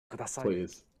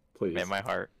Please, please. Man, my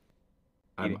heart.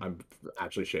 I'm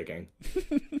actually shaking.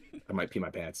 I might pee my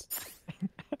pants.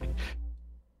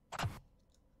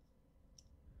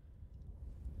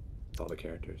 It's all the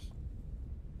characters.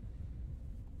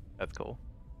 That's cool.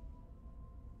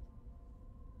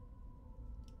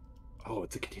 Oh,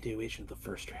 it's a continuation of the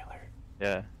first trailer.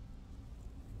 Yeah.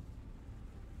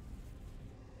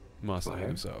 Master Fire?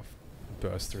 himself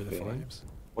burst through the Yeah. flames.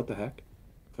 What the heck?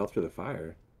 Fell through the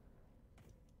fire.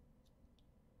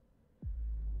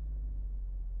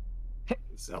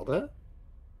 Zelda?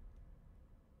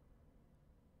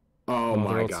 Oh, Oh, they're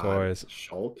my all god. toys.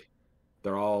 Shulk?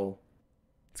 They're all...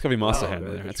 It's gotta be Master Oh, Hand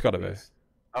they're there. like It's gotta be. trophies.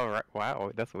 Oh, right.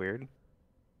 Wow, that's weird.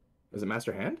 Is it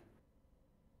Master Hand?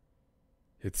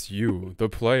 It's you, the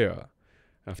player.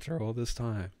 After all this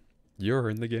time, you're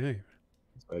in the game.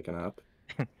 It's waking up.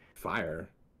 Fire.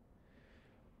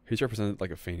 He's represented like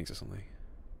a phoenix or something.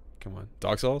 Come on,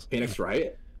 Dark Souls. Phoenix,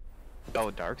 right? Oh,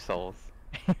 Dark Souls.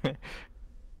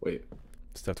 Wait.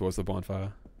 Step towards the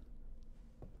bonfire.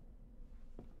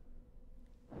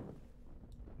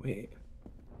 Wait.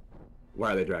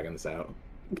 Why are they dragging this out?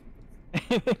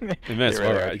 Hey, man, it's You're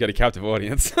right. alright. You got a captive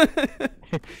audience.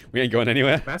 We ain't going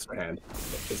anywhere. Master Hand.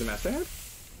 Is it Master Hand?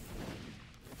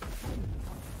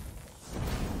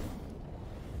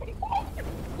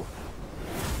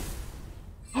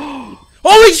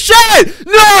 Holy shit!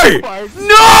 No!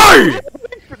 No!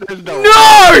 There's no.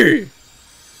 No!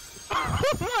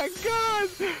 Oh my god!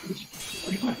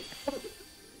 Oh my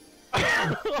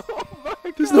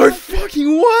god! There's no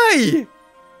fucking way!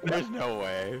 There's no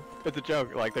way. It's a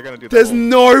joke. Like they're gonna do. There's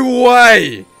no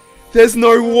way! There's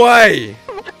no way!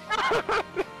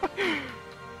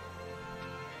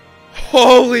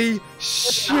 Holy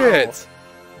shit!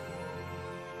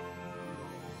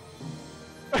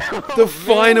 The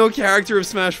final character of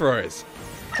Smash Bros.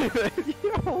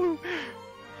 Yo.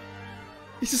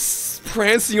 He's just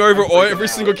prancing over every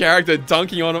single character,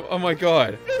 dunking on him. Oh my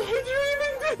god.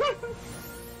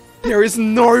 There is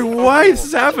no way this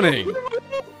is happening.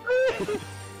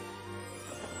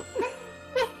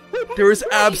 There is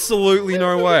absolutely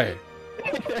no way.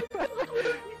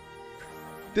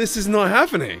 This is not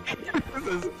happening. This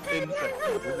is insane.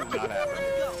 This is not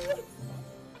happening.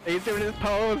 He's doing his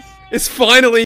pose. It's finally